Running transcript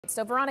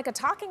So, Veronica,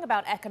 talking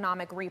about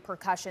economic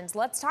repercussions,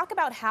 let's talk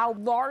about how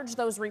large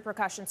those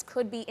repercussions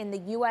could be in the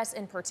U.S.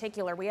 in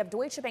particular. We have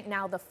Deutsche Bank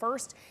now, the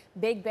first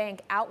big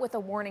bank, out with a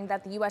warning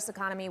that the U.S.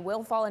 economy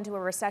will fall into a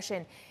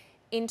recession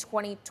in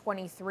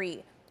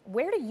 2023.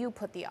 Where do you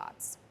put the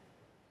odds?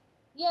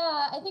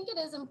 Yeah, I think it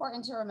is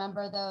important to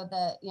remember, though,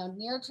 that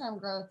near-term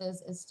growth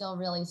is still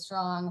really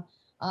strong.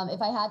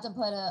 If I had to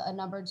put a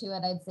number to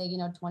it, I'd say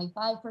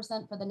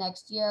 25% for the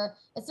next year.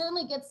 It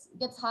certainly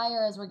gets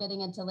higher as we're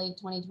getting into late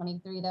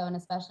 2023, though, and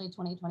especially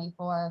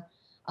 2024.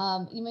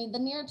 The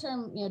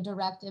near-term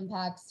direct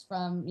impacts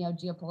from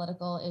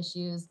geopolitical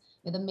issues.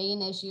 The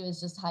main issue is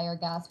just higher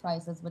gas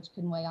prices, which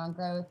can weigh on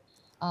growth.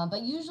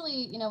 But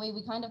usually,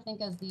 we kind of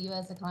think as the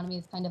U.S. economy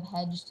is kind of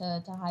hedged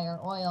to higher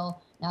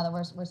oil now that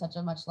we're such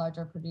a much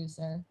larger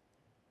producer.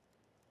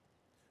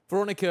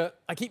 Veronica,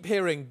 I keep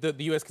hearing that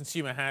the US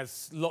consumer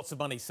has lots of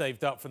money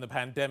saved up from the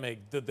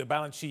pandemic, that the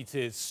balance sheet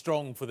is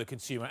strong for the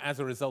consumer,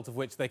 as a result of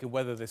which they can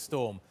weather this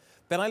storm.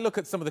 Then I look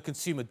at some of the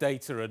consumer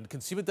data, and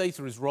consumer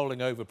data is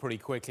rolling over pretty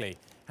quickly.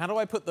 How do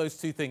I put those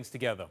two things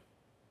together?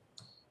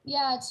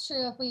 Yeah, it's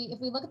true. If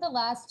we look at the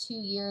last 2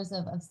 years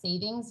of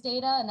savings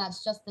data, and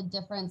that's just the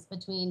difference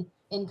between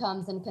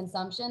incomes and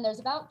consumption,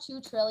 there's about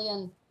 2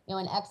 trillion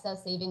in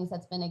excess savings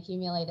that's been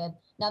accumulated.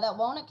 Now, that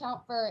won't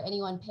account for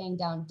anyone paying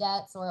down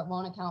debts, or it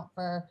won't account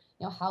for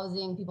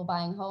housing, people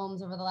buying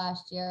homes over the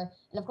last year.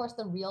 And of course,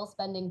 the real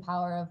spending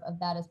power of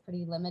that is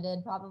pretty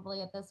limited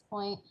probably at this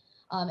point.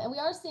 And we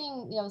are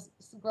seeing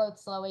growth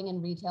slowing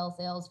in retail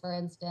sales, for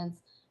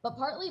instance. But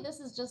partly this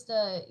is just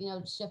a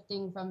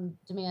shifting from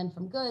demand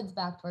from goods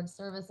back towards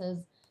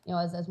services.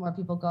 As more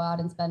people go out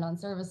and spend on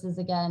services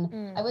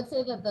again. I would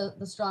say that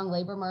the strong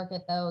labor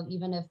market, though,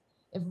 even if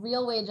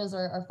real wages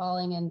are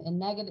falling in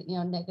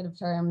negative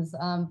terms,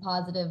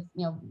 positive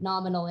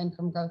nominal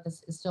income growth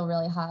is still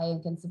really high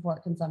and can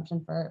support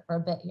consumption for a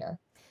bit here.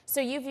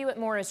 So you view it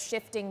more as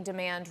shifting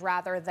demand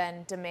rather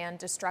than demand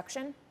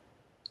destruction?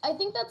 I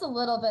think that's a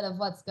little bit of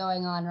what's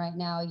going on right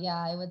now. Yeah,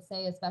 I would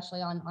say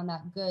especially on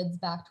that goods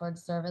back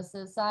towards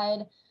services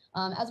side.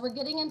 As we're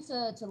getting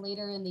into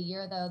later in the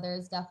year, though,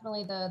 there's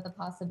definitely the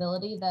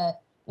possibility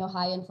that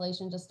high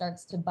inflation just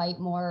starts to bite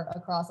more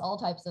across all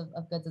types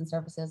of goods and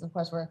services. Of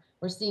course,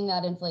 we're seeing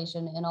that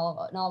inflation in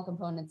all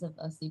components of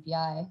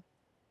CPI.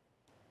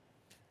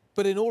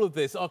 But in all of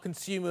this, are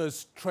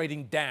consumers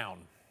trading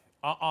down?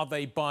 Are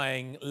they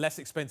buying less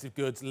expensive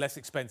goods, less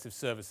expensive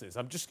services?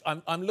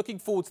 I'm looking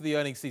forward to the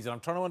earnings season.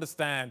 I'm trying to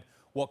understand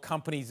what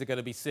companies are going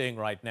to be seeing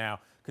right now.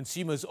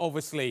 Consumers,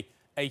 obviously,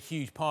 a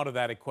huge part of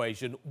that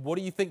equation. What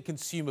do you think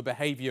consumer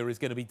behavior is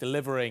going to be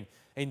delivering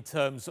in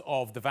terms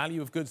of the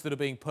value of goods that are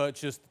being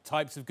purchased, the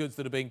types of goods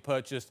that are being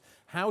purchased?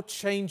 How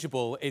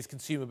changeable is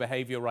consumer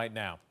behavior right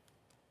now?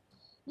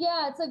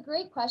 Yeah, it's a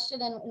great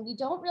question. And we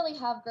don't really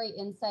have great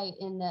insight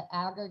in the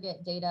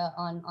aggregate data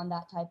on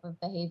that type of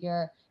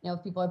behavior.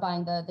 If people are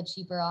buying the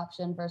cheaper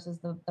option versus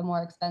the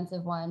more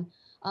expensive one.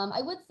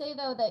 I would say,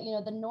 though,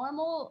 that, the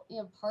normal,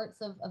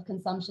 parts of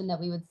consumption that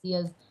we would see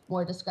as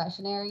more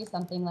discretionary,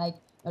 something like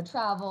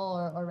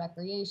travel or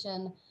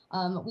recreation,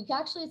 we can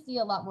actually see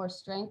a lot more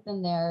strength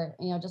in there,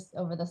 just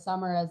over the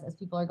summer as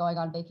people are going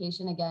on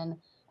vacation again.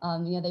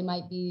 They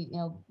might be,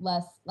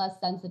 less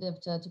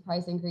sensitive to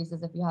price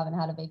increases if you haven't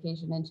had a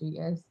vacation in 2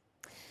 years.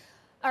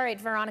 All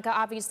right, Veronica,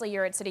 obviously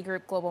you're at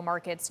Citigroup Global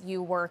Markets.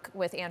 You work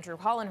with Andrew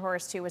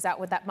Hollenhorst, who was out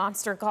with that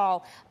monster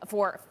call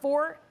for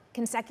 4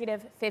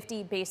 consecutive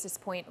 50 basis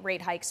point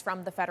rate hikes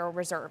from the Federal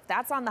Reserve.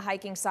 That's on the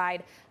hiking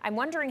side. I'm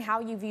wondering how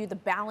you view the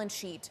balance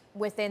sheet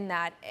within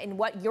that and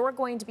what you're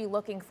going to be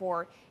looking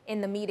for in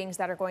the meetings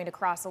that are going to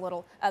cross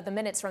the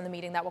minutes from the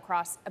meeting that will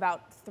cross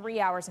about 3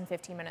 hours and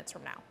 15 minutes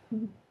from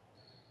now.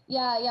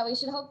 Yeah, we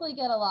should hopefully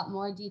get a lot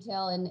more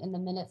detail in the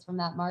minutes from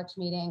that March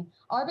meeting.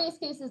 Our base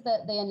case is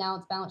that they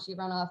announce balance sheet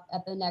runoff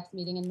at the next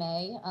meeting in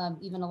May,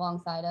 even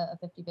alongside a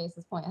 50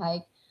 basis point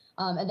hike.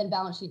 And then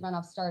balance sheet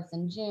runoff starts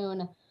in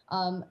June.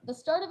 The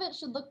start of it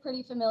should look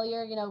pretty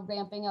familiar,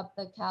 ramping up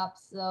the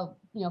caps,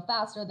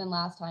 faster than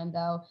last time,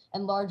 though,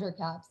 and larger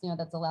caps,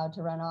 that's allowed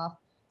to run off.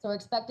 So we're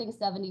expecting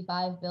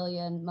 75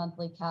 billion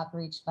monthly cap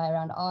reached by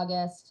around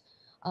August.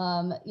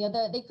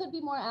 They could be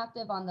more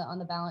active on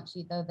the balance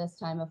sheet, though, this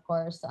time, of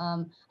course.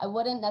 I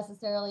wouldn't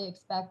necessarily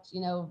expect,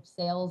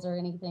 sales or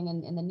anything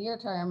in the near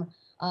term.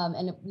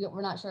 And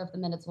we're not sure if the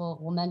minutes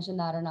will mention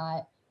that or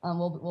not.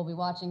 We'll be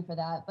watching for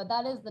that. But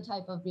that is the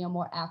type of,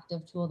 more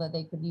active tool that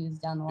they could use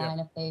down the line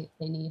if they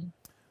need.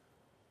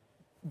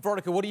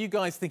 Veronica, what are you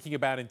guys thinking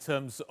about in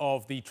terms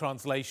of the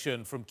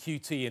translation from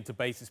QT into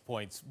basis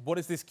points? What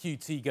is this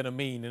QT going to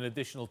mean in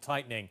additional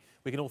tightening?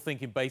 We can all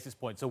think in basis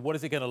points. So what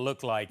is it going to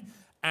look like?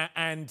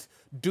 And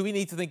do we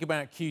need to think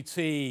about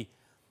QT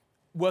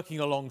working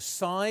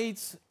alongside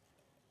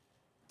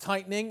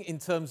tightening in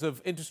terms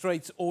of interest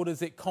rates, or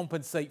does it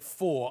compensate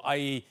for,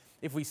 i.e.,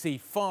 if we see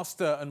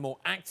faster and more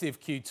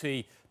active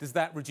QT, does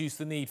that reduce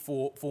the need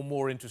for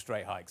more interest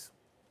rate hikes?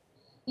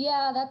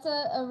 Yeah, that's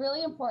a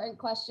really important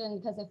question,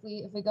 because if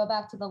we go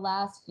back to the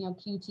last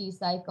QT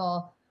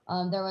cycle,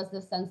 there was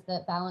this sense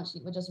that balance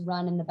sheet would just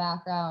run in the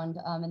background,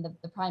 and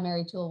the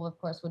primary tool, of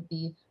course, would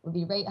be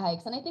rate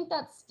hikes. And I think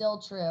that's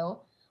still true.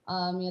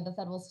 The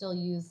Fed will still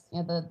use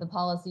the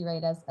policy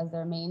rate as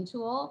their main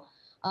tool.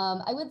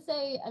 I would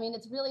say, I mean,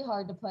 it's really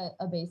hard to put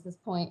a basis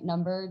point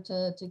number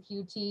to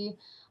QT.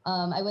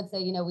 I would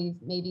say, we've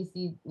maybe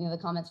seen, the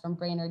comments from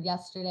Brainerd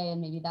yesterday,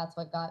 and maybe that's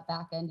what got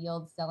back end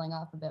yields selling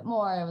off a bit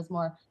more. It was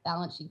more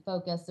balance sheet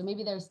focused. So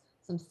maybe there's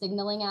some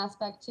signaling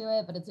aspect to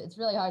it, but it's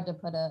really hard to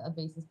put a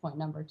basis point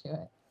number to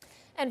it.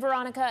 And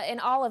Veronica, in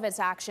all of its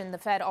action, the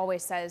Fed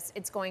always says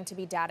it's going to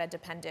be data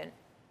dependent.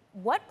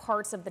 What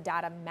parts of the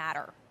data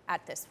matter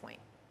at this point?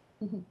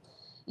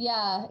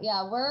 Yeah,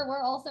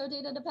 we're also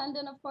data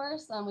dependent, of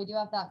course. We do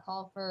have that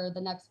call for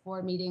the next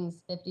 4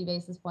 meetings, 50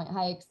 basis point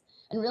hikes.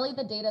 And really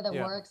the data that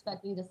we're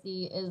expecting to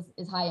see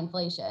is high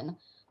inflation.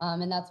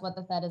 And that's what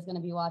the Fed is going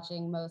to be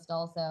watching most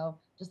also.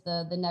 Just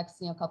the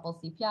next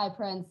couple CPI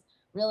prints,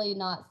 really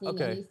not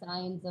seeing any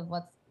signs of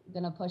what's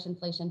going to push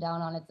inflation down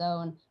on its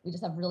own. We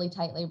just have really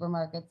tight labor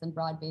markets and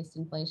broad-based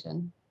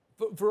inflation.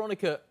 But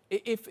Veronica,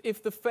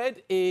 if the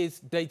Fed is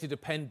data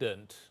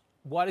dependent,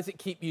 why does it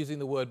keep using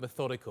the word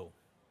methodical?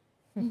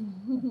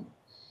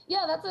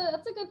 Yeah, that's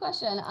a good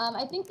question.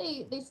 I think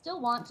they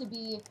still want to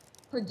be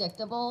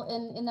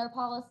predictable in their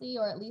policy,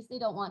 or at least they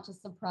don't want to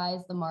surprise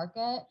the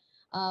market.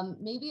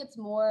 Maybe it's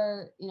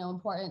more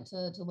important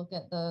to look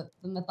at the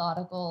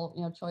methodical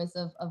choice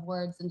of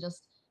words, and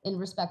just in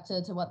respect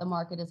to what the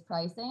market is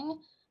pricing.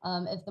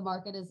 If the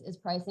market is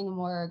pricing a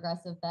more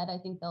aggressive Fed, I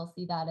think they'll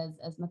see that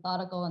as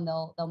methodical, and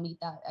they'll meet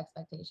that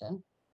expectation.